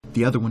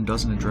The other one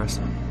doesn't address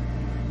it.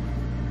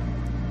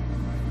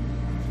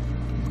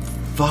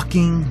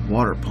 Fucking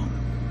water pump.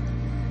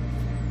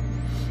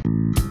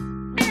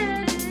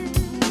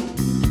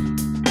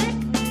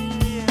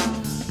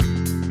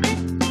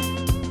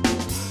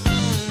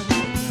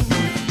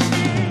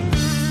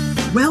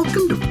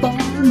 Welcome to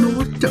Far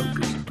North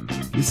Tokers.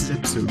 This is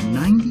episode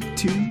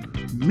 92,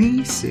 May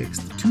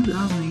 6th,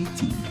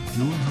 2018.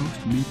 Your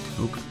host, Mick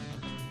Toker.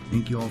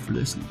 Thank you all for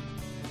listening.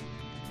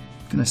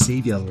 Gonna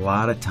save you a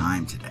lot of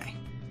time today.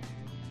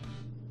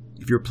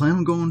 If you're planning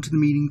on going to the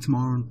meeting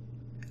tomorrow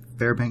at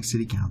Fairbanks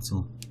City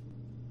Council,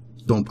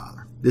 don't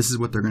bother. This is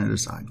what they're gonna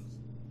decide.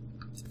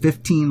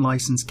 15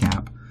 license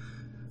cap.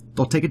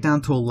 They'll take it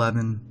down to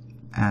 11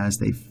 as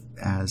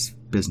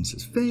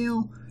businesses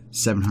fail.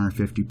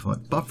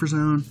 750-foot buffer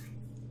zone,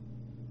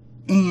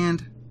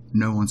 and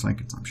no on-site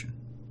consumption.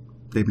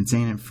 They've been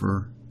saying it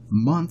for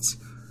months.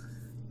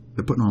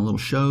 They're putting on a little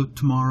show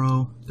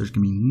tomorrow. There's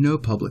going to be no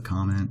public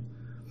comment.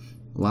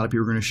 A lot of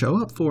people are going to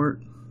show up for it.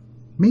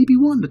 Maybe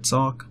one to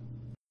talk.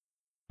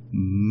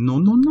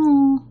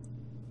 No.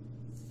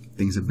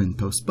 Things have been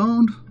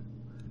postponed.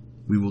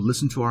 We will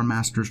listen to our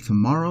masters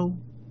tomorrow.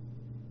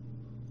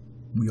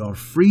 We are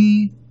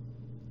free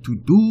to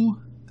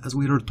do as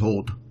we are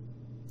told.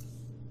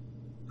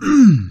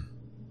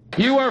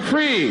 You are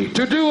free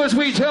to do as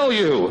we tell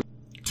you.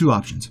 Two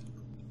options.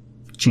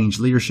 Change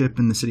leadership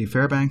in the city of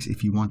Fairbanks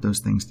if you want those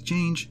things to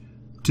change.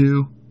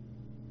 Two,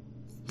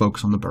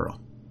 focus on the borough.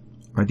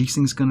 Are these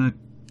things going to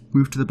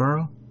move to the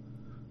borough?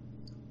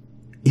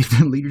 If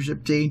the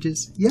leadership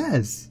changes,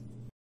 yes.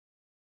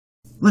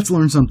 Let's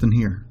learn something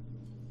here.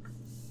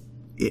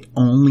 It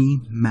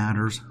only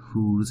matters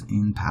who's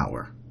in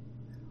power.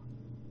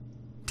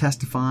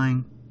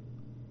 Testifying?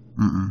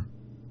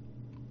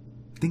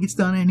 Think it's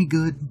done any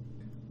good?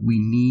 We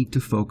need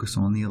to focus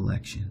on the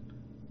election.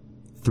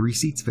 3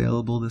 seats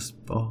available this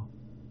fall.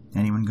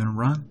 Anyone going to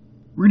run?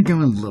 We're going to go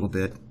in a little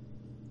bit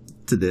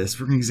to this.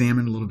 We're going to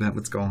examine a little bit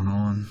what's going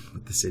on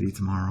with the city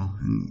tomorrow.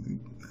 And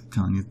I'm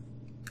telling you,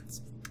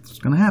 it's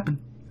going to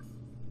happen.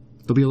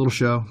 There'll be a little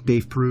show.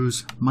 Dave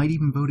Pruse might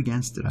even vote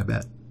against it, I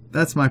bet.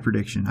 That's my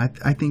prediction.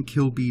 I think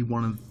he'll be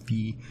one of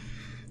the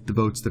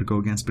votes that go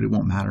against, but it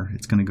won't matter.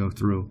 It's going to go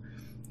through.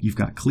 You've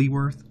got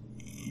Cleworth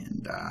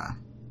and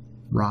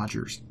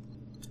Rogers.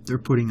 They're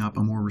putting up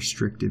a more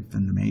restrictive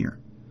than the mayor.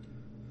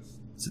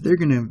 So they're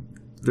gonna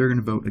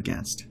vote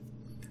against.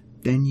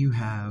 Then you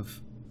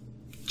have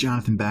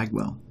Jonathan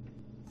Bagwell.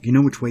 You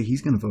know which way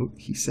he's gonna vote.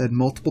 He said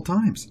multiple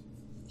times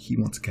he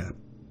wants a cap.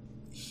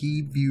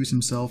 He views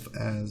himself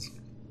as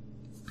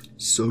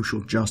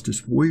social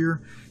justice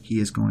warrior.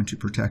 He is going to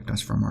protect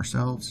us from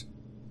ourselves.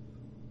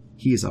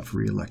 He is up for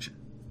re-election.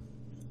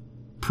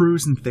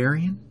 Pruse and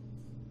Therian,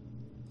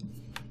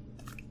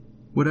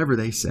 whatever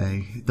they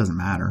say, it doesn't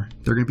matter.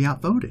 They're going to be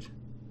outvoted.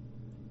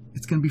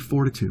 It's going to be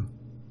 4-2.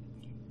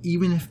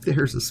 Even if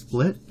there's a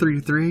split,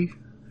 3-3,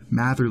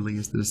 Matherly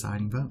is the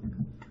deciding vote.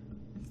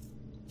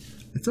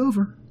 It's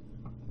over.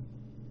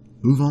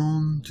 Move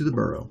on to the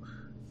borough.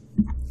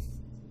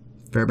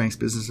 Fairbanks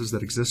businesses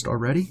that exist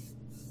already,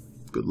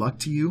 good luck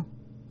to you.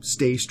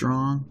 Stay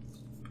strong.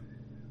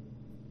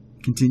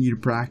 Continue to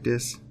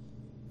practice.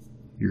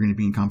 You're going to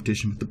be in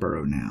competition with the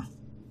borough now.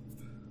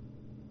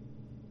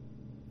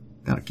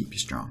 That'll keep you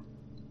strong.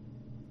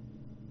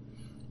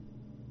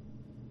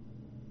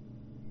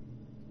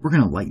 We're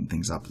going to lighten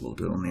things up a little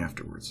bit on the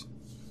afterwards.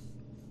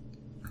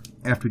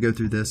 After we go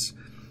through this,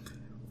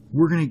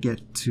 we're going to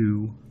get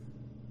to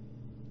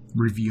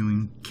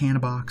reviewing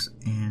Canabox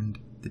and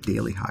the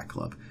Daily High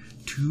Club.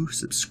 2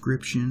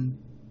 subscription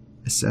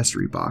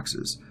accessory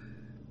boxes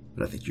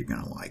that I think you're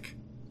going to like.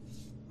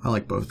 I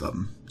like both of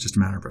them. It's just a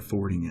matter of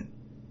affording it.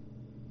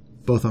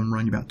 Both of them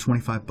run you about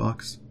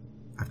 $25.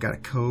 I've got a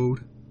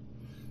code.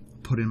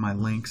 Put in my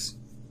links,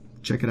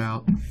 check it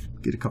out,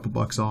 get a couple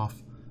bucks off.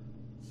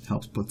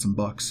 Helps put some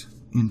bucks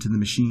into the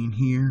machine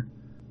here.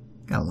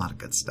 Got a lot of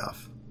good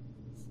stuff.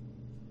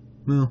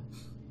 Well,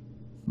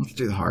 let's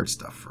do the hard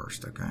stuff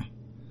first, okay?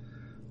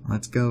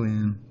 Let's go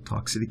in,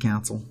 talk city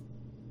council,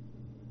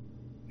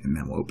 and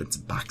then we'll open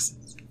some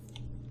boxes.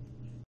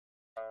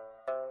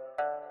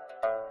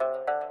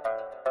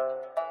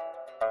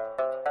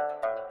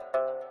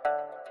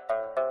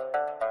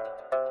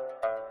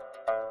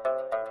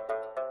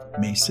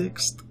 May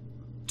 6th,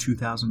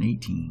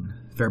 2018.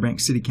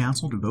 Fairbanks City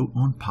Council to vote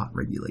on pot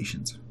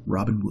regulations.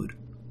 Robin Wood.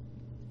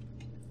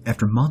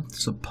 After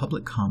months of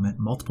public comment,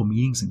 multiple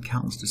meetings, and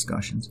countless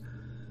discussions,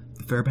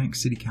 the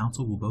Fairbanks City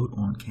Council will vote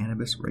on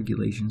cannabis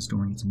regulations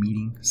during its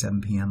meeting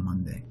 7 p.m.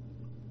 Monday.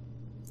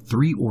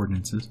 3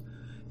 ordinances,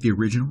 the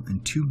original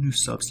and 2 new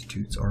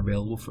substitutes, are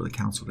available for the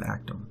Council to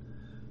act on.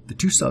 The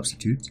 2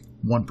 substitutes,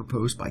 one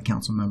proposed by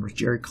Council members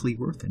Jerry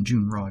Cleworth and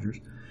June Rogers,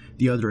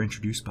 the other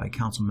introduced by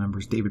Council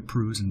members David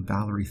Pruse and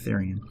Valerie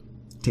Therian,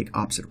 take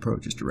opposite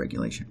approaches to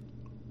regulation.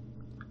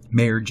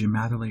 Mayor Jim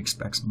Matherly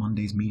expects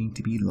Monday's meeting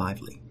to be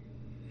lively.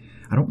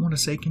 I don't want to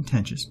say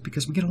contentious,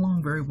 because we get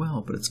along very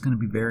well, but it's going to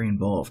be very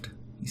involved,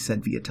 he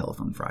said via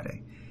telephone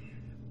Friday.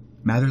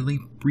 Matherly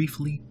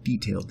briefly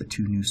detailed the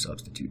 2 new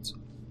substitutes.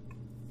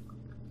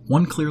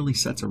 One clearly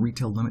sets a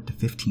retail limit to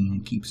 15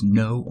 and keeps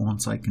no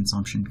on-site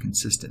consumption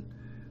consistent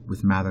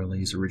with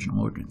Matherly's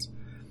original ordinance.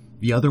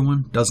 The other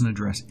one doesn't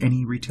address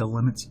any retail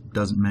limits,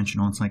 doesn't mention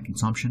on-site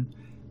consumption,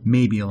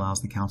 maybe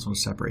allows the council to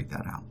separate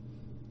that out.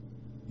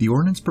 The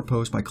ordinance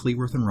proposed by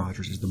Cleworth and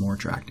Rogers is the more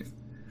attractive.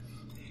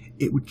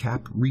 It would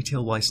cap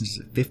retail licenses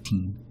at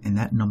 15, and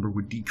that number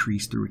would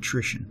decrease through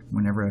attrition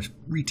whenever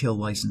retail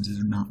licenses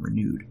are not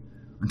renewed,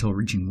 until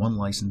reaching 1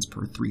 license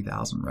per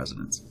 3,000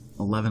 residents,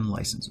 11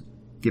 licenses,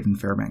 given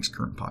Fairbanks'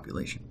 current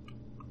population.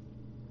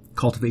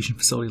 Cultivation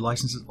facility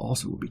licenses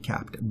also would be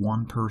capped at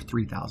 1 per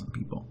 3,000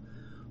 people.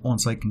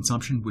 On-site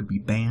consumption would be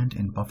banned,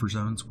 and buffer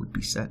zones would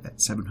be set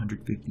at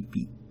 750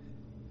 feet.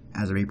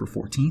 As of April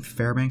 14th,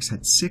 Fairbanks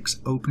had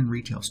 6 open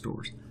retail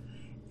stores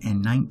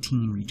and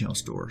 19 retail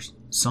stores,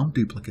 some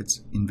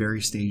duplicates in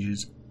various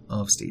stages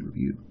of state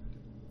review.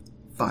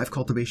 5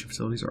 cultivation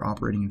facilities are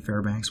operating in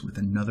Fairbanks with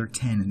another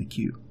 10 in the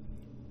queue.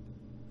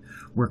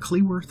 Where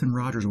Cleworth and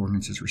Rogers'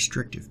 ordinance is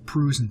restrictive,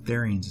 Prus and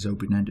Therian's is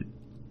open-ended.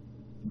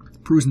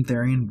 Prus and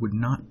Therian would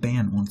not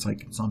ban on-site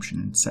consumption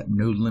and set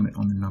no limit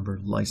on the number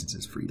of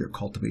licenses for either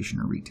cultivation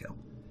or retail.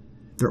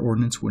 Their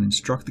ordinance would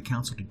instruct the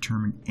council to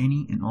determine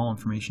any and all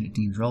information it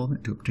deems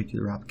relevant to a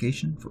particular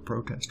application for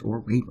protest or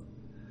waiver.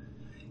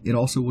 It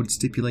also would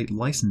stipulate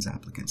license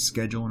applicants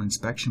schedule an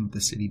inspection with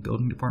the city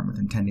building department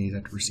within 10 days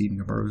after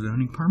receiving a borough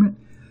zoning permit,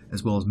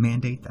 as well as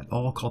mandate that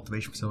all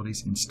cultivation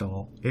facilities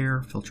install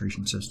air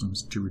filtration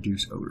systems to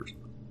reduce odors.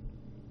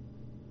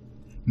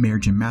 Mayor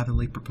Jim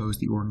Matherly proposed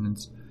the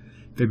ordinance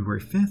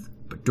February 5th,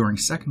 but during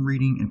second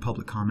reading and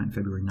public comment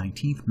February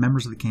 19th,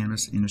 members of the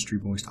cannabis industry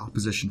voiced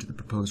opposition to the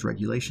proposed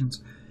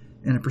regulations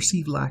and a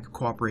perceived lack of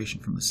cooperation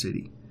from the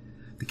city.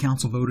 The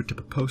council voted to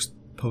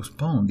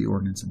postpone the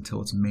ordinance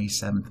until its May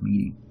 7th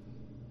meeting.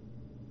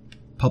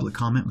 Public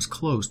comment was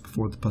closed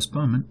before the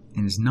postponement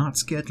and is not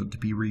scheduled to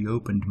be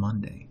reopened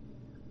Monday.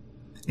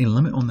 A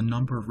limit on the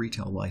number of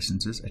retail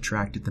licenses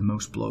attracted the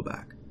most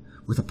blowback,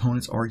 with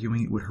opponents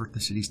arguing it would hurt the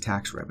city's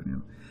tax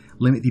revenue,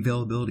 limit the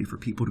availability for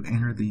people to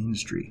enter the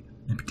industry,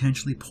 and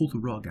potentially pull the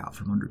rug out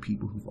from under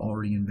people who've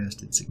already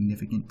invested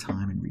significant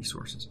time and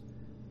resources.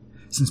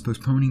 Since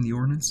postponing the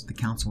ordinance, the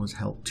council has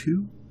held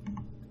 2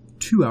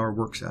 two-hour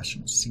work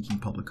sessions seeking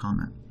public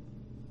comment.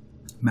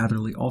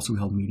 Matherly also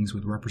held meetings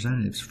with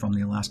representatives from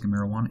the Alaska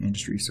Marijuana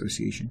Industry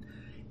Association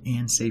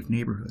and Safe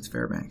Neighborhoods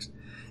Fairbanks,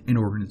 an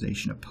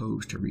organization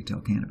opposed to retail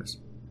cannabis.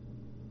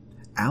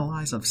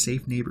 Allies of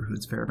Safe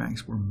Neighborhoods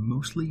Fairbanks were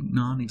mostly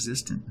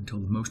non-existent until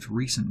the most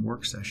recent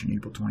work session,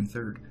 April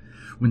 23rd,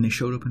 when they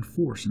showed up in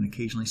force and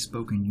occasionally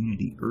spoke in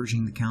unity,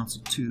 urging the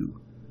council to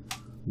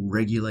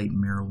regulate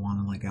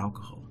marijuana like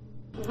alcohol.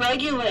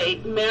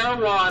 Regulate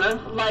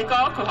marijuana like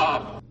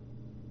alcohol.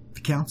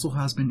 The council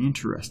has been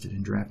interested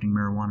in drafting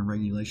marijuana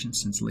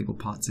regulations since legal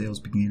pot sales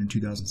began in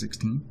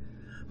 2016,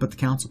 but the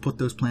council put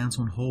those plans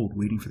on hold,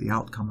 waiting for the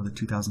outcome of the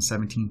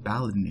 2017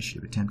 ballot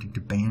initiative attempting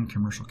to ban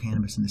commercial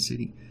cannabis in the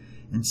city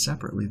and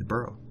separately the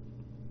borough.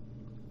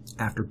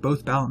 After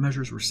both ballot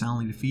measures were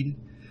soundly defeated,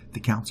 the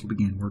council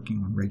began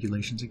working on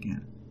regulations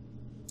again.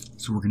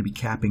 So we're going to be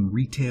capping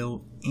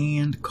retail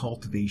and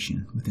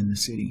cultivation within the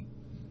city.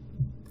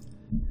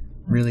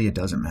 Really, it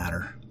doesn't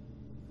matter.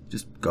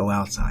 Just go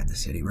outside the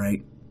city,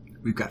 right?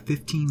 We've got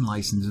 15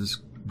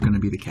 licenses going to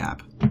be the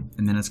cap,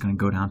 and then it's going to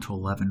go down to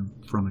 11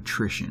 from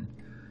attrition.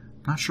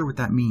 Not sure what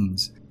that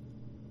means.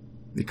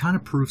 It kind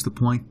of proves the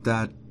point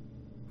that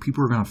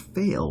people are going to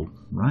fail,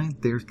 right?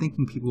 They're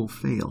thinking people will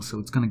fail, so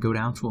it's going to go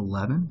down to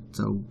 11.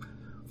 So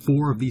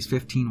 4 of these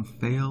 15 will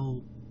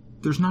fail.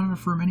 There's not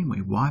enough room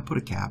anyway. Why put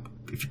a cap?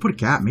 If you put a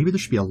cap, maybe there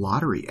should be a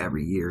lottery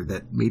every year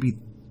that maybe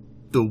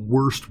the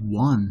worst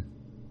one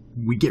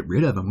we get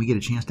rid of and we get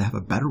a chance to have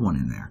a better one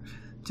in there.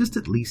 Just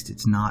at least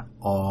it's not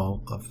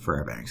all of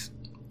Fairbanks.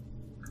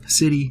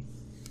 City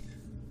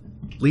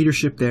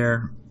leadership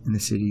there in the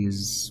city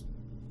is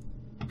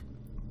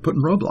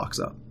putting roadblocks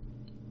up.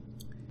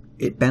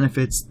 It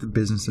benefits the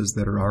businesses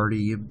that are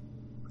already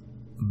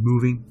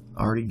moving,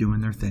 already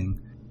doing their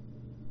thing.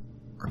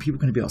 Are people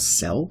going to be able to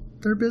sell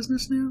their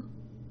business now?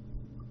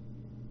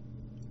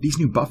 These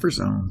new buffer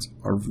zones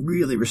are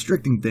really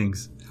restricting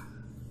things.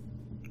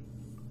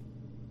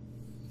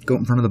 Go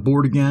in front of the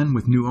board again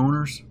with new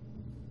owners.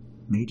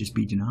 May just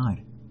be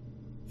denied.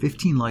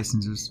 15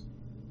 licenses.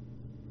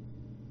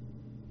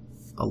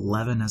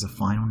 11 as a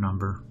final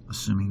number,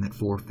 assuming that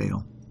 4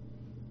 fail.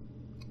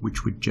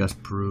 Which would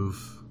just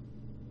prove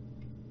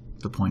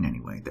the point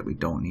anyway, that we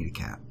don't need a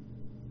cap.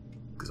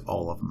 Because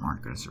all of them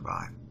aren't going to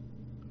survive.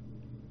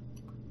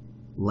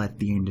 Let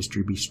the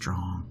industry be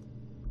strong.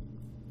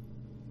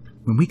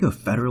 When we go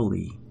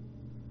federally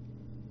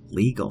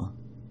legal,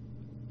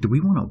 do we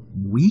want a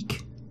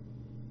weak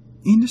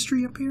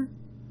industry up here?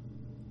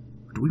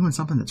 Or do we want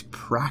something that's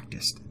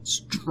practiced and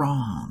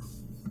strong?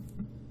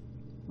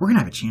 We're going to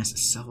have a chance to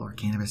sell our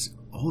cannabis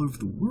all over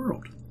the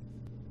world.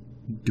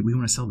 Do we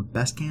want to sell the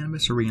best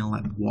cannabis, or are we going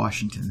to let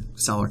Washington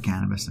sell our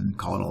cannabis and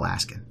call it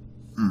Alaskan?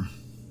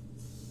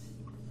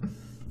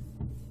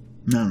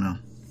 No.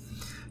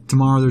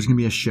 Tomorrow there's going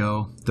to be a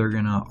show. They're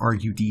going to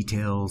argue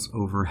details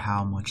over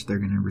how much they're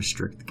going to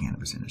restrict the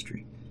cannabis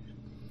industry.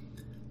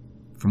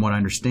 From what I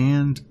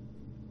understand,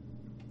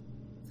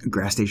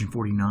 Gas Station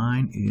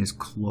 49 is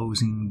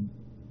closing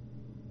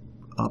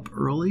up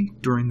early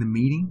during the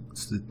meeting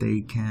so that they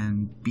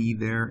can be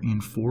there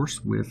in force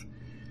with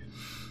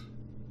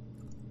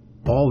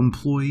all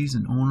employees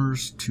and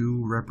owners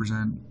to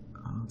represent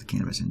the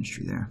cannabis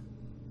industry there.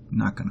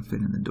 Not going to fit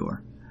in the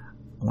door.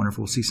 I wonder if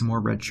we'll see some more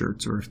red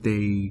shirts or if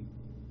they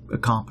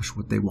accomplish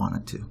what they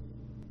wanted to.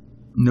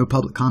 No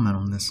public comment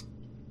on this.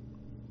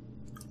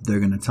 They're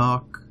going to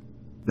talk.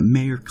 The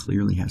mayor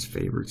clearly has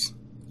favorites.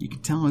 You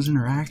can tell his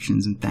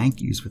interactions and thank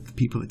yous with the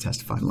people that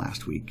testified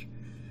last week.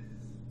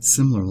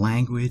 Similar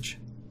language,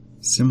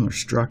 similar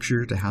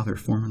structure to how they're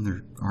forming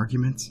their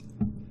arguments.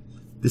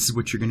 This is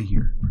what you're going to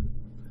hear.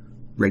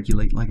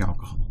 Regulate like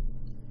alcohol.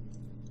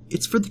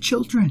 It's for the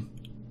children.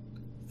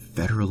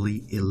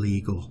 Federally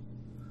illegal.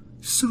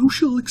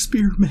 Social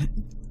experiment.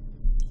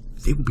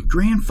 They will be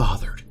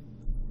grandfathered.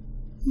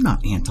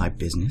 Not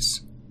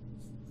anti-business.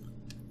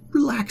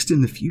 Relaxed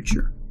in the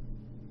future.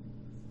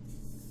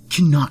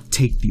 Cannot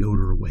take the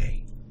odor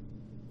away.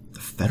 The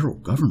federal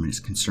government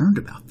is concerned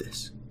about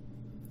this.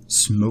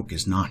 Smoke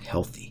is not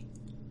healthy.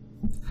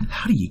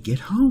 How do you get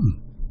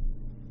home?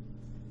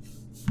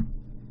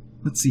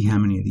 Let's see how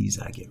many of these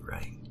I get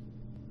right.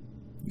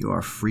 You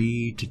are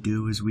free to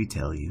do as we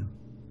tell you.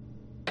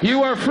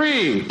 You are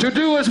free to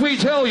do as we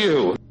tell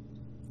you.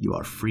 You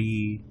are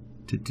free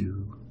to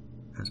do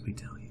as we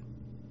tell you.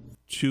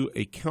 To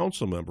a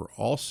council member,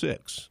 all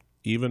 6,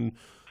 even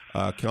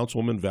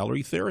Councilwoman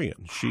Valerie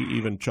Therian, she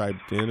even chimed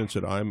in and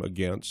said, I'm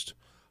against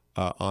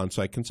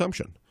on-site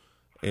consumption.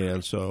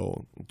 And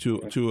so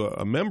to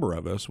a member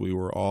of us, we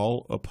were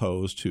all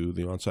opposed to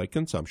the on-site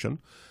consumption,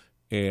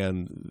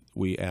 and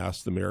we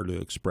asked the mayor to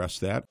express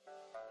that.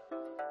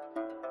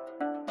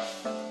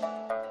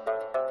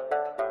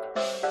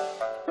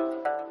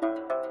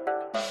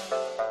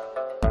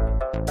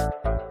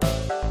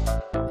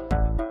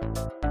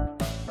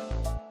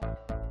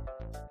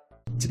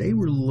 Today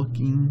we're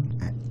looking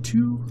at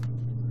 2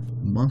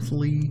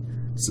 monthly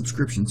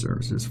subscription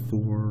services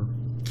for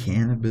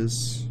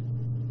cannabis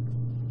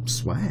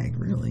swag,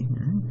 really.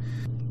 Right?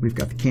 We've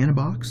got the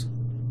Cannabox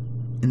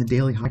and the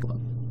Daily High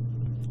Club.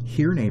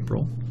 Here in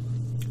April,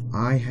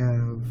 I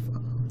have,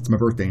 it's my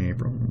birthday in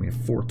April, and we have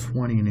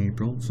 420 in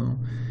April, so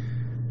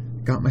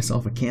got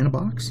myself a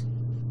Cannabox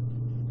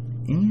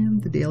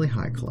and the Daily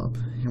High Club,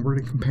 and we're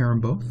going to compare them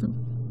both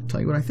and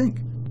tell you what I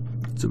think.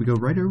 So we go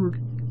right over to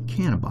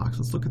Cannabox.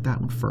 Let's look at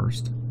that one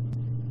first.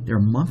 They're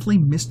a monthly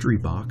mystery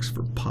box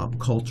for pop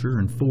culture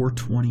and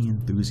 420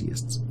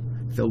 enthusiasts,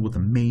 filled with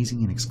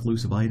amazing and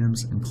exclusive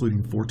items,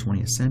 including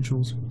 420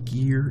 essentials,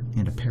 gear,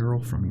 and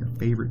apparel from your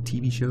favorite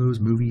TV shows,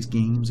 movies,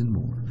 games, and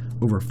more.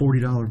 Over a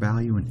 $40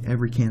 value in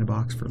every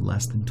Cannabox for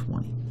less than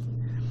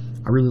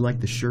 $20. I really like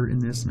the shirt in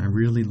this, and I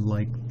really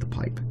like the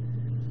pipe.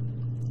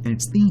 And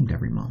it's themed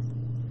every month.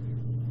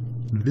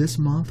 This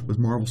month was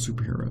Marvel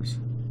superheroes.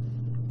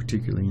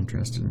 Particularly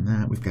interested in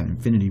that. We've got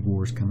Infinity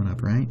Wars coming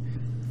up, right?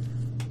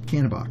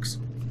 Cannabox.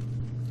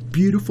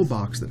 Beautiful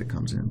box that it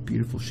comes in.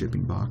 Beautiful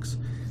shipping box.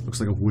 Looks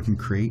like a wooden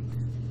crate.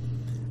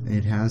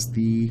 It has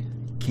the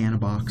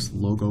Cannabox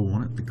logo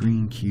on it, the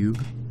green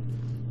cube.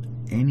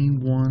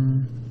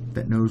 Anyone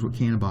that knows what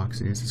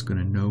Cannabox is going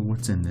to know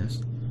what's in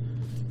this.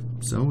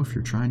 So if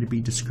you're trying to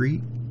be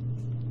discreet,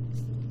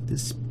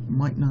 this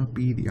might not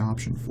be the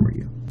option for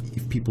you.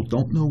 If people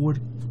don't know what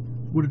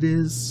it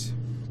is,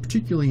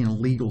 particularly in a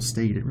legal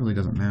state, it really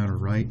doesn't matter,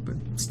 right? But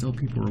still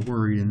people are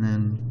worried, and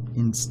then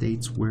in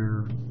states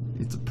where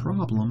it's a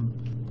problem,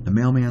 the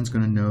mailman's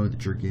going to know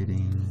that you're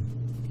getting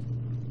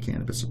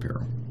cannabis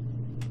apparel.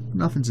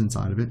 Nothing's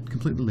inside of it,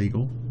 completely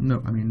legal. No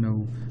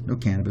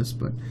cannabis,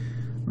 but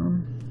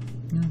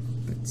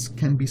it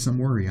can be some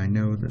worry. I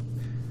know that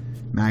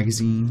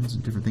magazines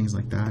and different things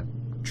like that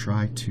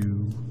try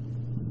to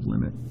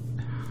limit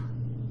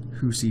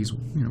who sees,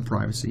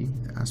 privacy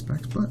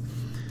aspects, but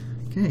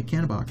okay,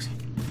 Cannabox.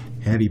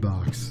 Heavy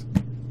box.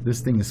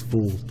 This thing is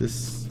full.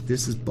 This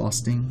is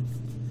busting.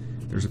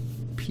 There's a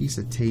piece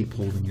of tape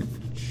holding it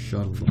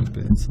shut a little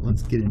bit. So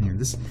let's get in here.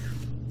 This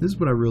is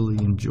what I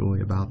really enjoy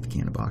about the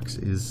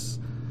Cannabox is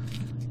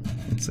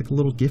it's like a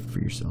little gift for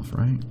yourself,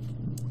 right?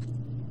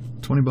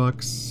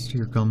 $20.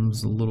 Here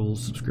comes a little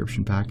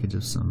subscription package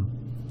of some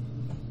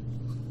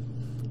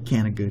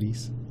can of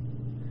goodies.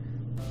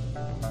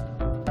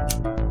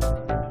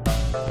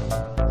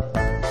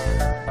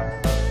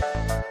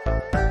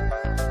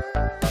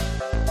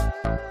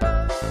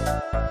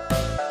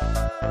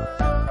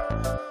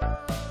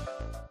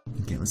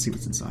 Let's see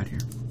what's inside here.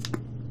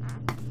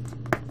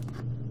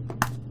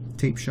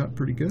 Tape shut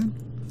pretty good.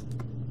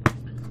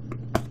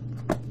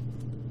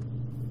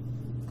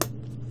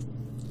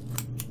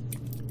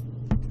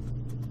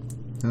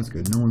 That's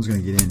good. No one's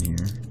going to get in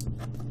here.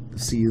 The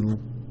seal,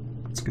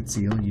 it's a good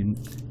seal. You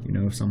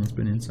know if someone's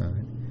been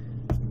inside.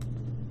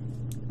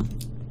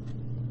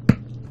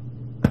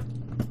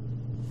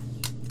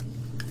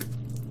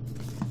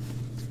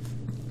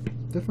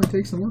 definitely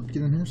takes some work to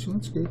get in here, so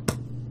that's good.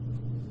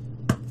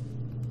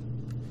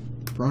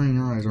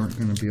 Prying eyes aren't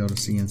going to be able to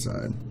see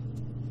inside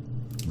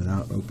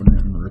without opening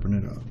it and ripping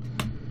it up.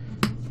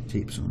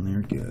 Tape's on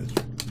there, good.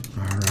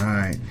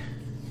 Alright.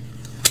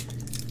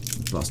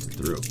 Bust it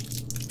through.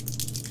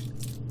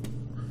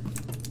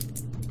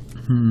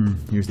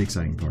 Here's the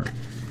exciting part.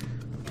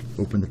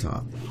 Open the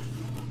top.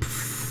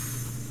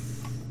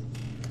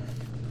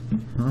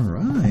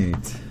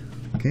 Alright.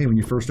 Okay, when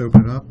you first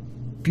open it up,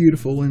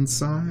 beautiful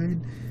inside,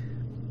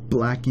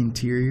 black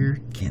interior,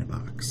 can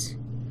box.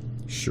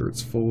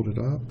 Shirt's folded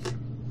up.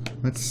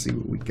 Let's see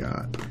what we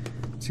got.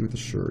 Let's see what the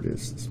shirt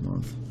is this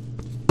month.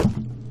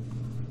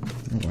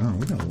 Oh wow,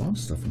 we got a lot of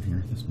stuff in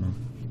here this month.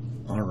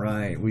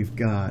 Alright, we've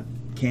got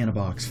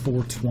Canabox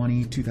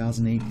 420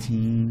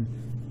 2018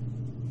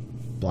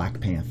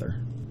 Black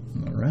Panther.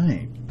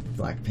 Alright,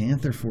 Black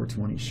Panther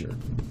 420 shirt.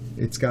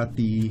 It's got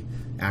the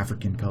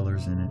African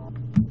colors in it.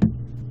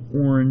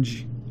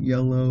 Orange,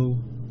 yellow,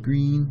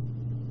 green.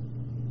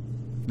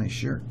 Nice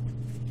shirt.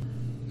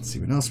 Let's see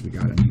what else we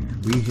got in here.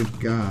 We have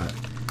got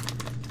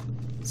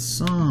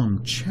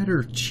some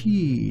cheddar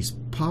cheese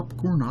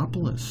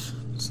Popcornopolis.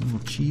 Some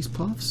little cheese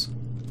puffs.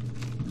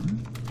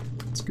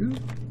 That's good.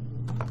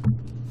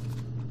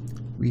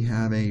 We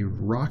have a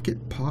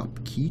Rocket Pop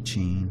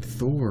keychain,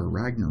 Thor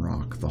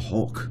Ragnarok, the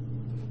Hulk.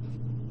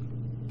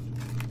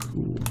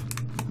 Cool.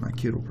 My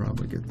kid will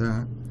probably get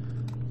that.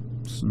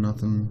 It's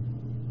nothing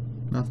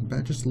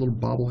bad. Just a little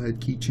bobblehead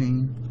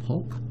keychain,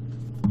 Hulk.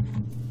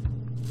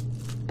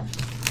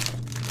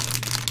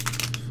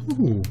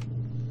 Ooh.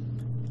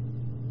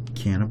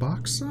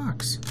 Canabox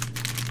socks.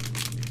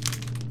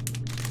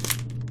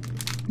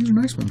 These are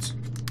nice ones.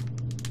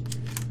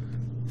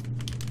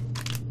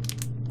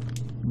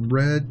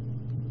 Red,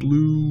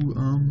 blue,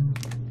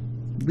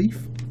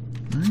 leaf.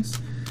 Nice.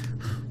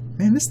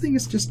 Man, this thing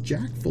is just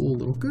jack full of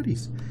little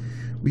goodies.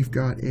 We've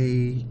got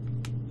a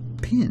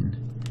pin.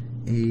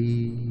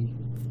 A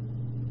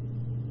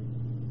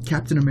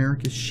Captain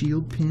America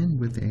shield pin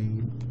with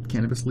a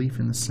cannabis leaf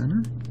in the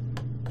center.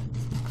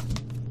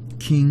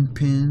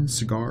 Kingpin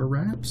cigar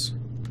wraps.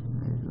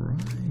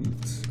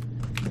 Alright.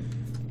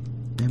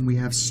 Then we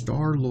have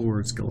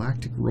Star-Lord's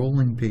Galactic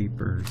Rolling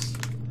Papers.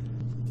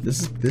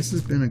 This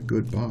has been a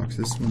good box.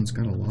 This one's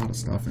got a lot of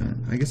stuff in it.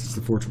 I guess it's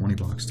the 420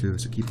 box too,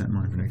 so keep that in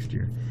mind for next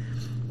year.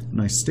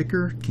 Nice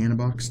sticker,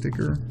 Canabox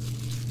sticker.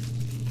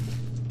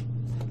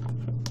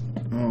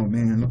 Oh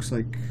man, it looks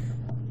like,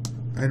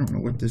 I don't know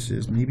what this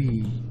is.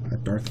 Maybe a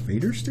Darth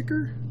Vader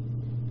sticker?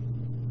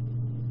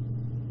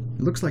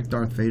 It looks like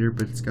Darth Vader,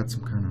 but it's got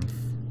some kind of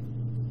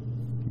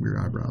weird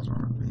eyebrows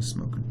on it. He's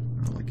smoking.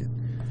 I like it.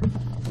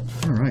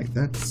 Alright,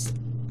 that's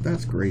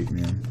great,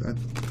 man.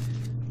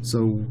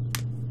 So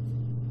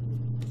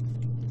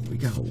we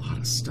got a lot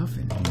of stuff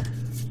in here.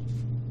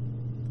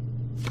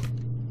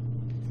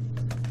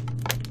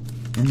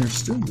 And there's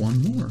still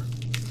one more.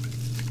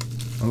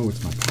 Oh,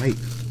 it's my pipe.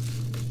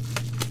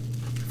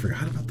 I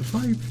forgot about the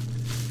pipe.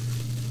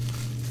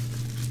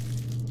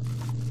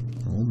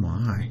 Oh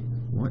my.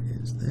 What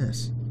is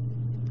this?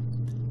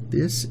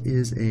 This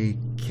is a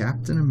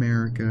Captain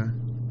America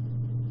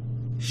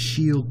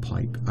shield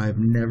pipe. I've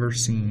never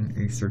seen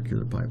a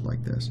circular pipe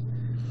like this.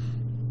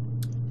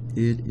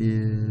 It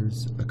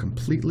is a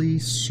completely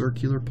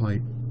circular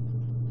pipe.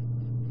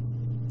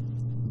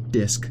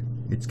 Disc.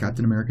 It's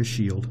Captain America's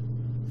shield.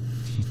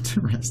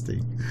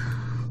 Interesting.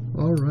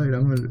 Alright,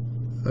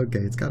 okay,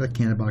 it's got a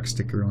Canabox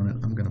sticker on it.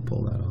 I'm gonna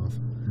pull that off.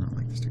 I don't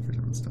like the stickers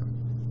on stuff.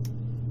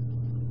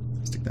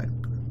 Stick that.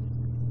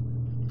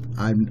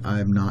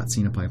 I've not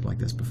seen a pipe like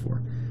this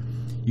before.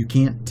 You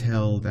can't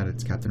tell that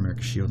it's Captain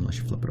America's shield unless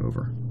you flip it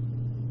over.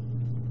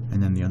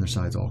 And then the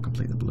underside's all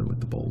completely blue with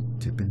the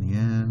bold tip in the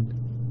end.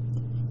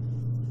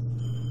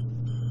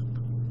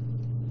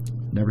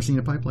 Never seen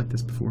a pipe like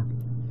this before.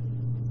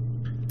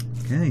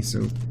 Okay,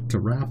 so to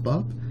wrap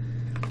up,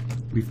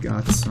 we've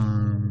got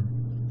some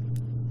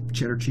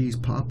cheddar cheese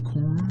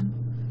popcorn,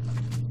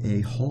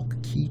 a Hulk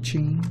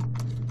keychain,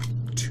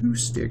 2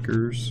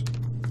 stickers,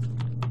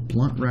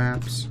 blunt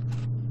wraps,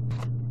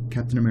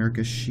 Captain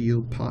America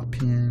shield pot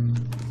pin,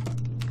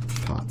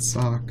 pot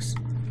socks,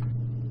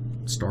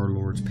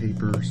 Star-Lord's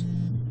papers,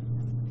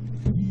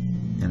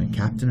 and a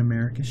Captain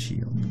America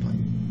shield pipe.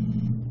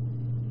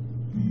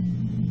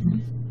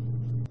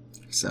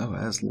 So,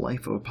 as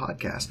life of a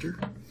podcaster,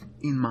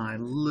 in my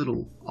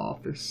little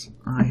office,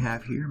 I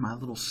have here my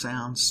little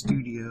sound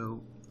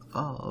studio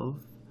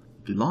of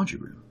the laundry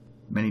room.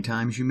 Many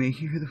times you may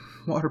hear the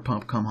water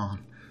pump come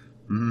on.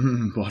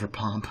 Water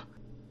pump.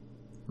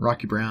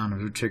 Rocky Brown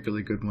was a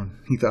particularly good one.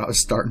 He thought I was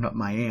starting up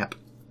my amp.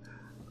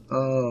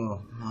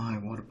 Oh, my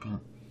water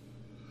pump.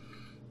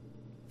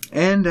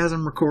 And as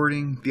I'm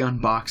recording the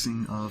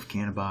unboxing of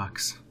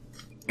Canabox,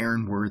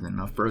 Aaron Worthen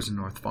of Frozen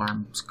North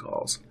Farms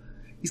calls.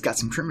 He's got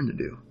some trimming to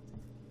do.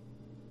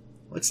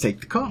 Let's take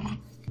the call.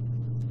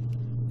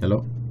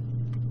 Hello?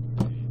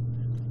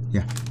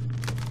 Yeah.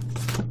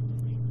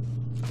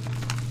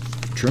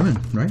 Trimming,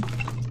 right?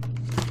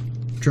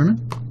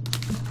 Trimming?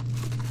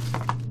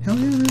 Hell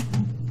yeah.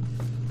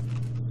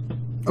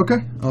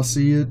 Okay, I'll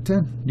see you at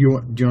 10. Do you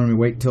want me to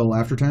wait till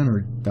after 10,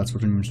 or that's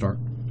what I'm going to start?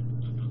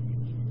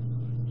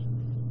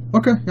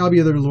 Okay, I'll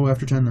be there a little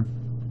after 10 then.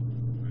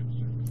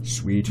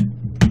 Sweet.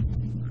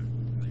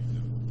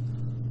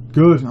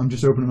 Good, I'm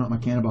just opening up my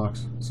Canna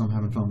box, so I'm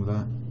having fun with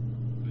that.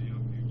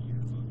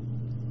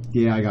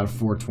 Yeah, I got a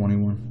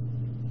 421.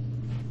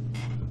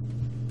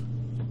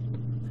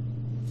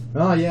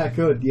 Oh, yeah, I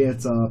could. Yeah,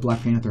 it's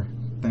Black Panther.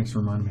 Thanks for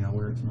reminding me. I'll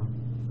wear it tomorrow.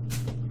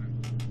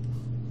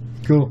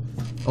 Cool.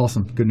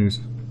 Awesome. Good news.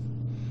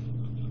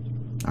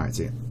 All right,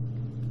 see ya.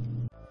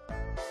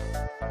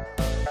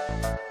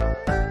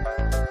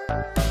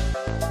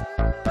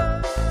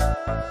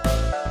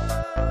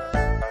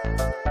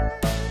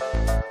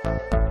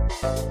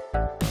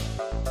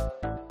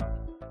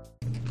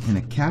 And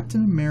a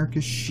Captain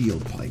America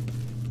shield pipe.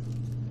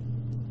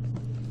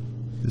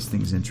 This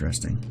thing's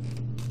interesting.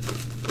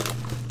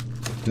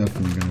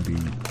 Definitely going to be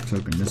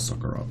soaking this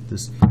sucker up.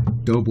 This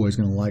Doughboy's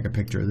going to like a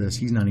picture of this.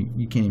 He's not.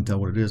 You can't even tell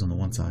what it is on the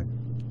one side.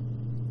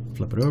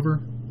 Flip it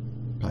over.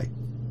 Pipe.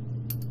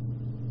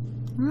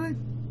 All right.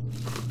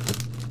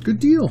 Good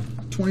deal.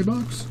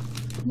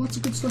 $20. Lots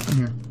of good stuff in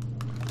here.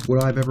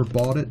 Would I have ever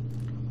bought it?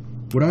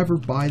 Would I ever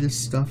buy this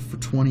stuff for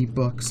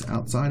 $20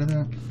 outside of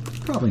that?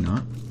 Probably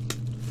not.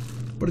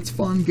 But it's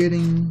fun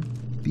getting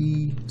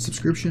the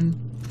subscription.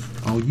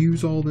 I'll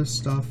use all this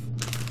stuff.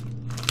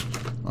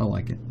 I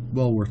like it.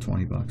 Well worth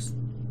 $20.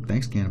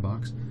 Thanks, Canna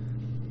Box.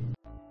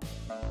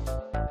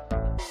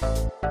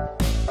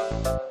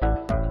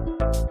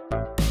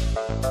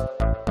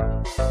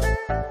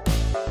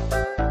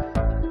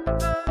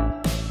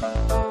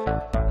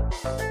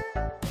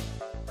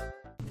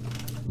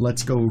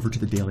 Let's go over to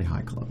the Daily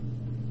High Club.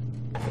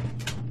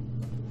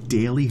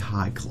 Daily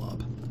High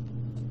Club.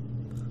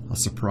 A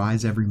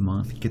surprise every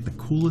month. Get the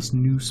coolest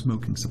new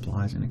smoking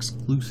supplies and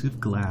exclusive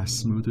glass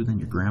smoother than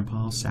your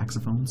grandpa's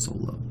saxophone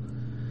solo.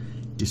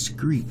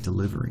 Discreet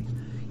delivery.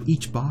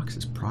 Each box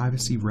is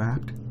privacy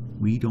wrapped.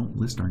 We don't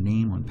list our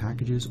name on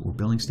packages or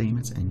billing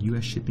statements, and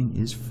U.S. shipping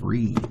is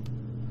free.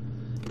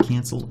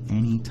 Cancel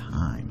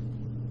anytime.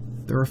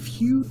 There are a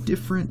few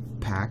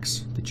different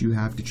packs that you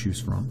have to choose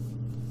from.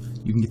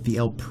 You can get the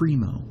El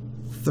Primo,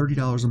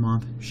 $30 a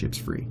month, ships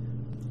free.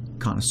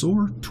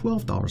 Connoisseur,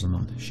 $12 a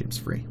month, ships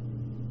free.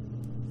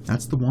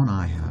 That's the one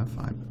I have.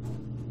 I'm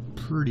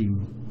pretty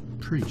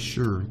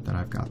sure that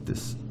I've got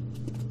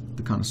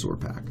the Connoisseur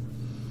pack.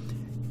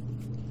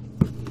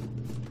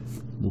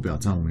 We'll be able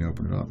to tell when we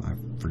open it up. I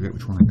forget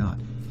which one I got.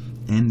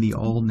 And the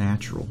All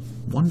Natural,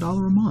 $1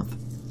 a month.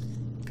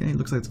 Okay, it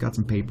looks like it's got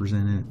some papers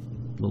in it,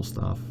 little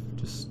stuff.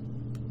 Just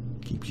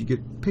keeps you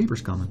get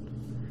papers coming.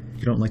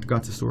 If you don't like to go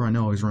out to the store, I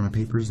know I always run out of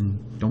papers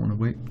and don't want to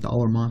wait.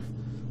 $1 a month,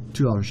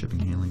 $2 shipping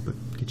and handling, but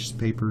get you some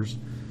papers,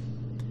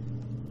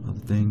 other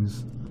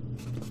things.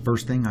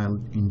 First thing I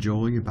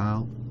enjoy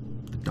about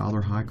the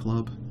Dollar High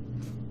Club,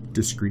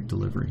 discreet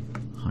delivery,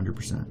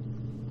 100%.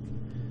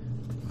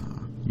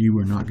 You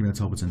are not going to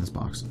tell what's in this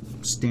box.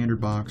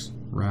 Standard box,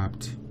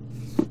 wrapped.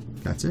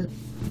 That's it.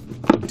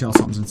 You can tell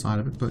something's inside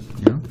of it, but,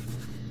 you know.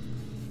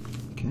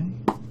 Okay.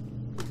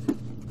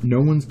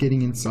 No one's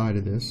getting inside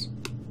of this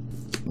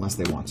unless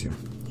they want to.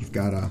 You've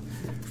got a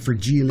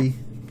Fragile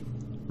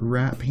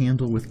wrap,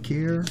 handle with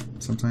care.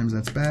 Sometimes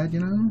that's bad, you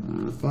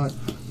know, but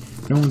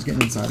no one's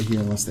getting inside of here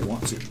unless they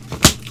want to.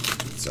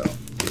 So.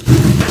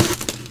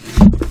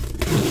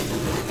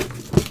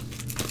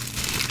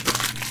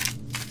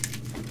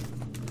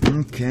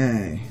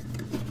 Okay,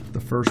 the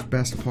first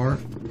best part.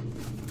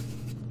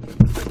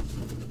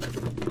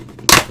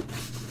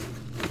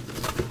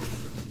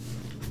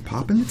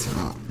 Popping the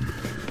top.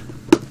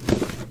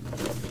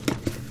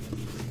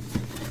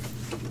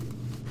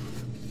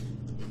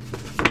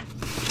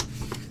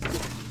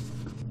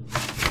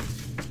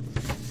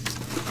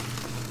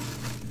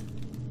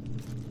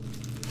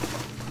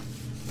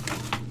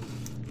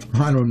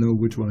 I don't know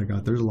which one I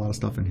got. There's a lot of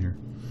stuff in here.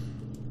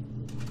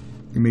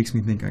 It makes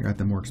me think I got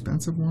the more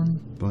expensive one,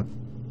 but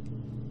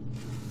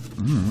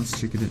I don't know, let's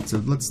check it in. So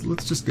let's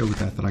just go with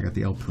that I got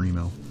the El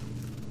Primo.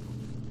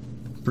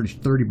 Pretty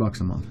 $30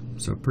 a month.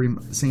 So pretty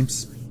much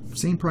the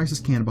same price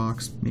as Canna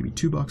Box, maybe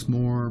 $2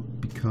 more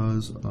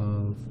because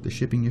of the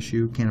shipping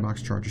issue. Canna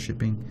Box charges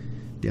shipping.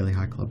 Daily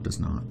High Club does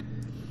not.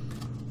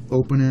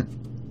 Open it.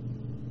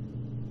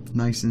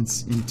 Nice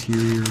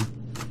interior.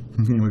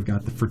 And we've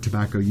got the for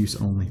tobacco use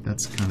only.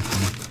 That's kind of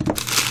funny.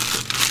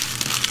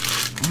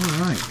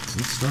 Alright, so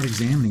let's start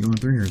examining, going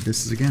through here.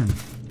 This is, again,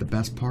 the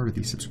best part of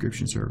these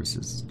subscription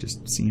services,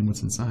 just seeing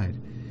what's inside.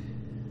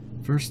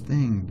 First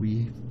thing,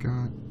 we've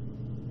got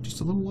just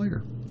a little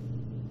lighter.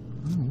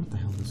 I don't know what the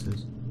hell this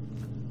is.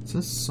 It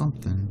says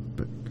something,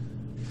 but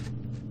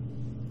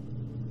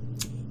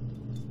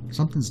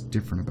something's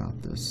different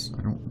about this.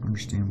 I don't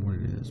understand what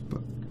it is,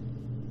 but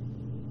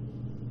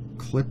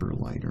clipper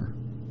lighter.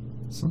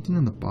 Something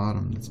in the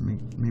bottom, that's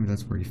maybe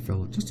that's where you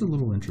fill it. Just a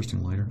little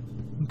interesting lighter.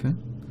 Okay.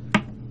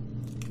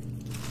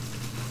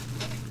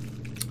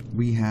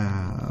 We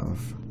have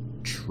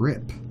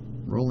Trip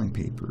rolling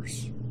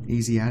papers,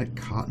 Asiatic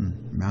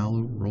cotton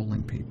mallow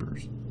rolling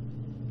papers.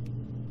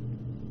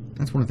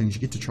 That's one of the things. You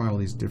get to try all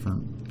these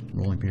different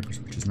rolling papers,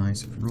 which is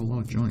nice. If you roll a lot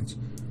of joints,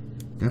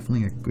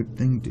 definitely a good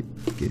thing to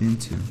get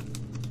into.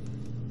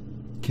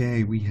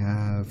 Okay, we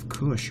have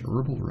Kush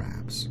Herbal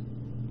Wraps.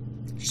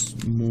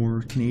 Just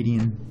more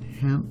Canadian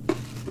hemp.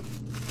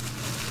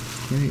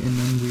 Okay, and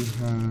then we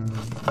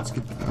have, let's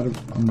get out of,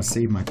 I'm going to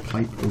save my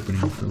pipe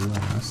opening for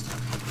last.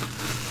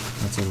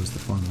 That's always the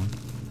fun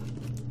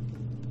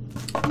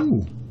one.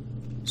 Ooh,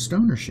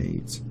 Stoner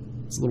Shades.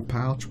 It's a little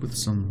pouch with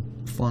some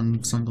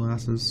fun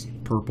sunglasses,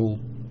 purple,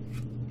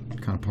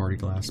 kind of party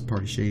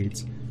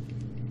shades.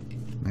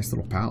 Nice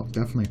little pouch,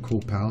 definitely a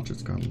cool pouch.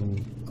 It's got a little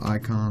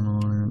icon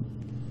on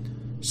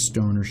it.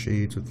 Stoner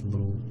Shades with a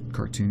little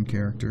cartoon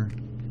character.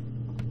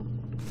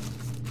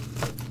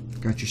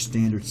 Got your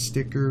standard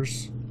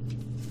stickers.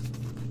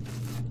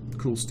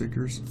 Cool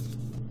stickers.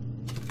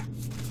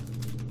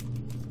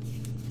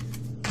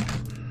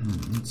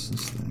 What's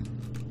this thing?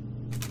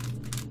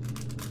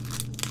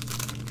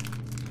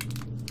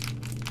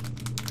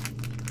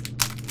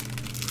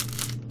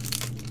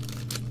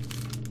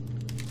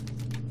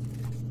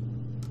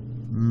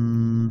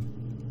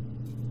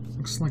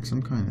 Looks like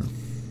some kind of,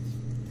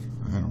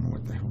 I don't know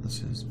what the hell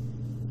this is.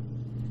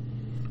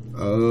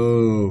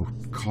 Oh,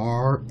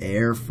 car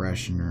air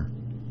freshener.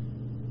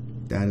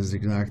 That is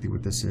exactly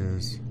what this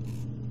is.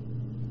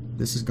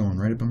 This is going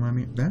right up in my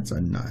mirror. That's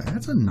a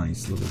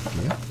nice little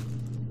gift.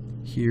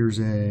 Here's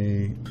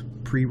a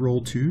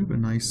pre-roll tube,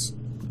 it's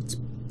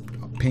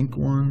a pink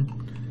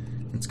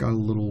one. It's got a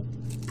little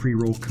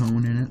pre-roll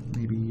cone in it,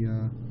 maybe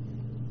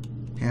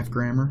half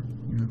grammer.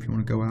 You know, if you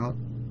want to go out,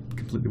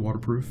 completely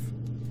waterproof.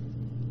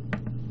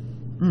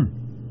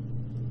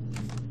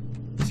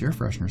 This air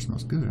freshener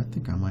smells good. I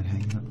think I might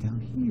hang it up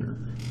down here.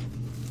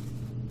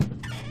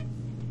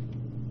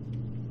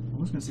 I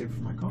was gonna save it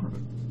for my car, but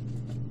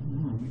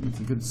we need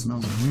some good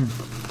smells in here.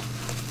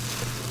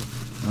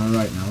 All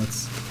right, now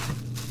let's.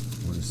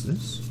 What is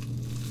this?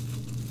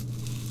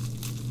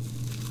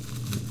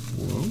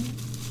 Whoa!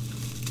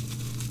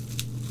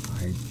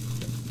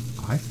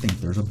 I think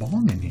there's a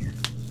bong in here.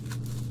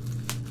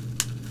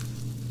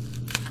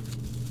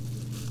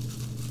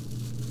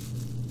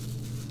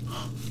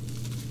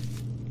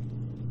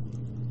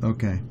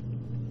 Okay,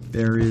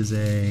 there is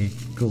a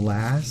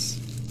glass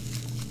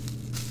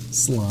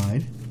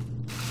slide.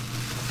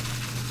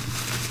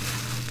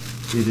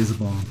 It is a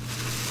bong.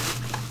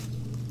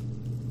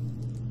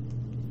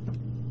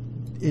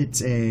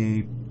 It's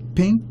a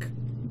pink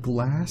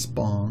glass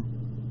bong,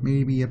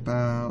 maybe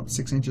about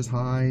 6 inches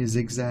high,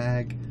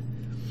 zigzag.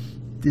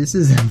 This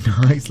is a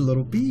nice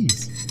little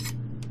piece.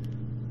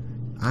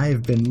 I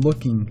have been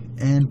looking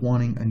and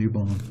wanting a new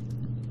bong.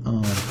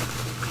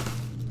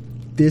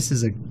 This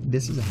is a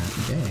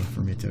happy day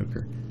for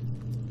Mitoker.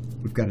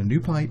 We've got a new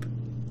pipe,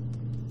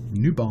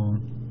 new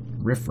bong,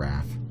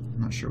 riffraff. I'm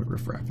not sure what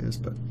riffraff is,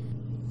 but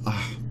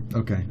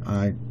okay.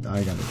 I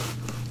got it.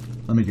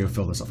 Let me go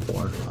fill this up with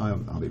water.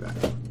 I'll be back.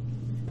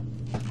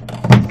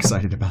 I'm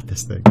excited about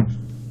this thing.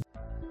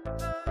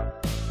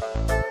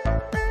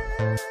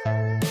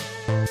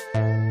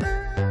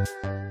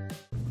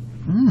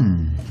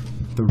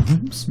 The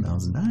room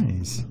smells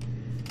nice.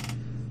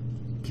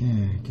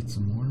 Okay, get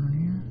some water in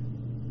here.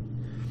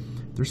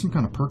 There's some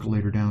kind of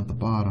percolator down at the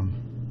bottom.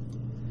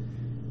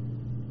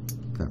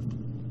 That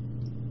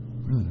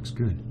really looks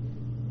good.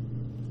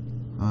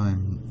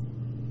 I'm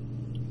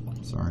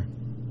sorry.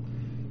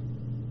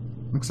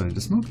 I'm excited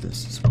to smoke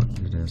this. That's what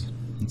it is.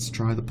 Let's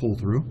try the pull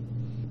through.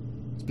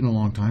 It's been a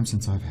long time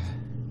since I've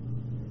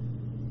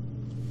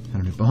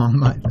had a new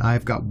bong.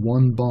 I've got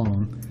one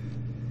bong,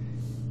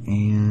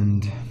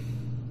 and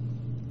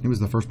it was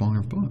the first bong I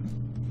ever bought.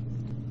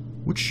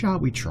 What shall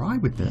we try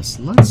with this?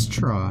 Let's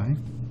try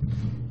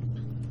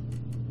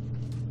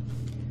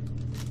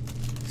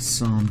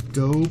some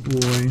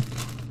Doughboy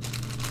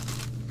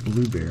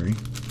Blueberry.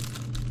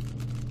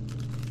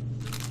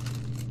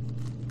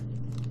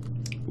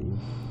 Ooh.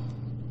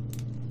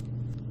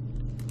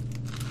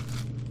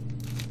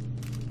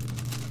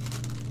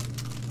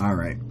 All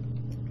right,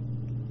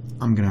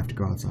 I'm gonna have to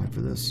go outside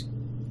for this.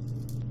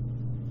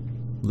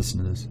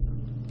 Listen to this.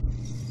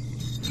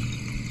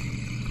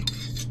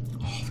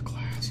 Oh, the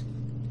glass.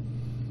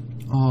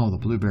 Oh, the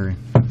blueberry.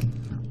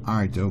 All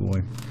right,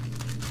 Doughboy.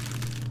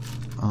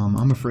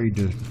 I'm afraid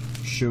to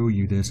show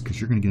you this because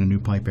you're going to get a new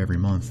pipe every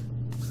month.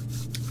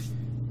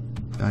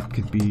 That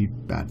could be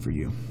bad for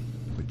you,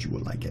 but you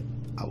will like it.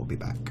 I will be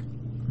back.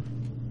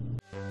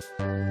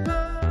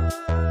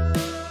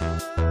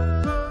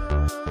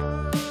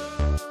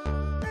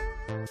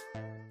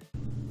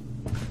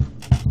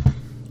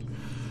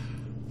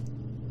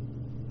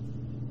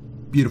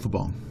 Beautiful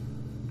bong.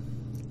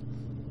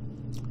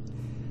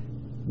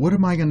 What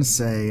am I going to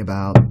say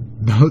about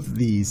both of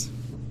these?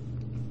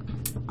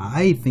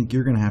 I think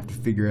you're going to have to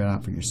figure it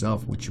out for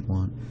yourself what you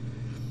want.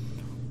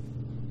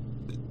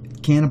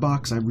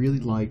 Cannabis, I really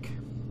like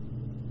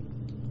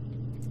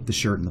the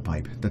shirt and the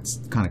pipe. That's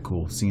kind of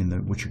cool, seeing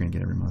what you're going to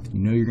get every month. You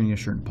know you're going to get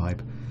a shirt and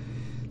pipe.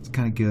 It's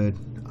kind of good.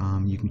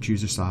 You can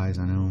choose your size.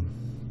 I know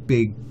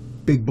big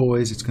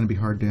boys, it's going to be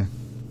hard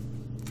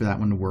for that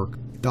one to work.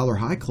 Dollar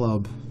High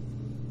Club.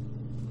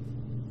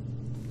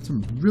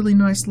 Some really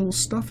nice little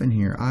stuff in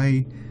here.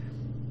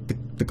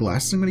 The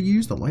glasses I'm going to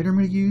use, the lighter I'm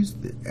going to use,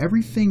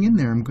 everything in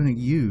there I'm going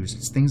to use.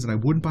 It's things that I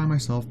wouldn't buy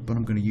myself, but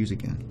I'm going to use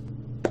again.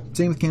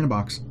 Same with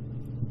Canabox.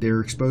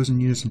 They're exposing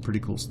you to some pretty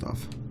cool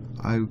stuff.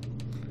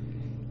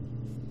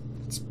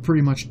 It's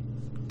pretty much,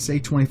 say,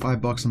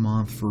 $25 a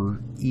month for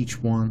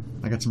each one.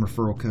 I got some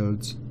referral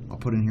codes I'll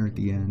put in here at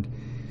the end.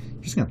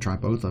 I'm just going to try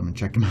both of them and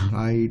check them out.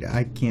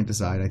 I can't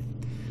decide.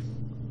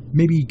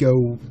 Maybe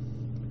go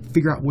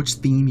figure out which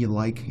theme you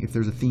like. If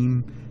there's a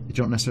theme that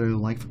you don't necessarily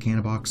like for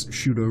Canabox,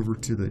 shoot over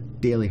to the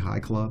Daily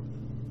High Club.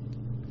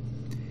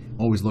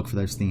 Always look for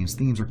those themes.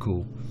 Themes are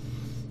cool.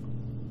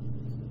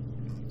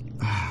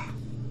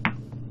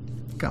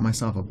 Got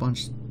myself a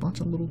bunch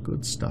of little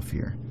good stuff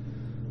here.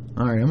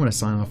 Alright, I'm going to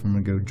sign off. I'm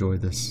going to go enjoy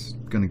this.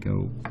 Going to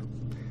go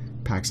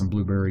pack some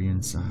blueberry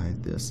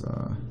inside this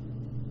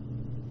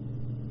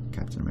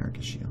Captain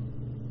America shield.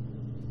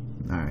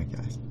 Alright,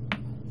 guys.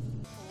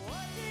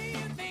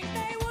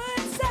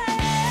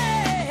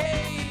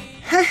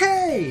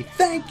 Hey!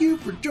 Thank you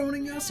for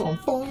joining us on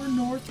Far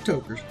North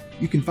Tokers.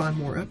 You can find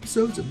more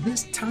episodes of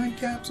this time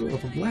capsule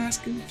of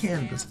Alaskan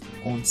cannabis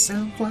on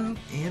SoundCloud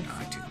and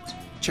iTunes.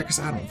 Check us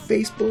out on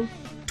Facebook,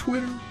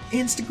 Twitter,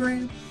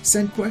 Instagram.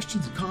 Send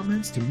questions and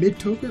comments to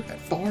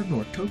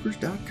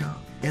midtoker@farnorthtokers.com.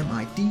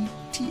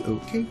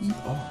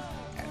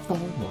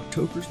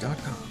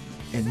 MIDTOKER@farnorthtokers.com.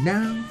 And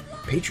now,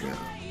 Patreon.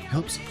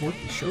 Help support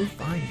the show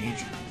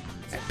financially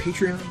at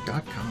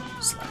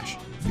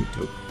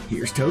patreon.com/midtoker.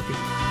 Here's Token.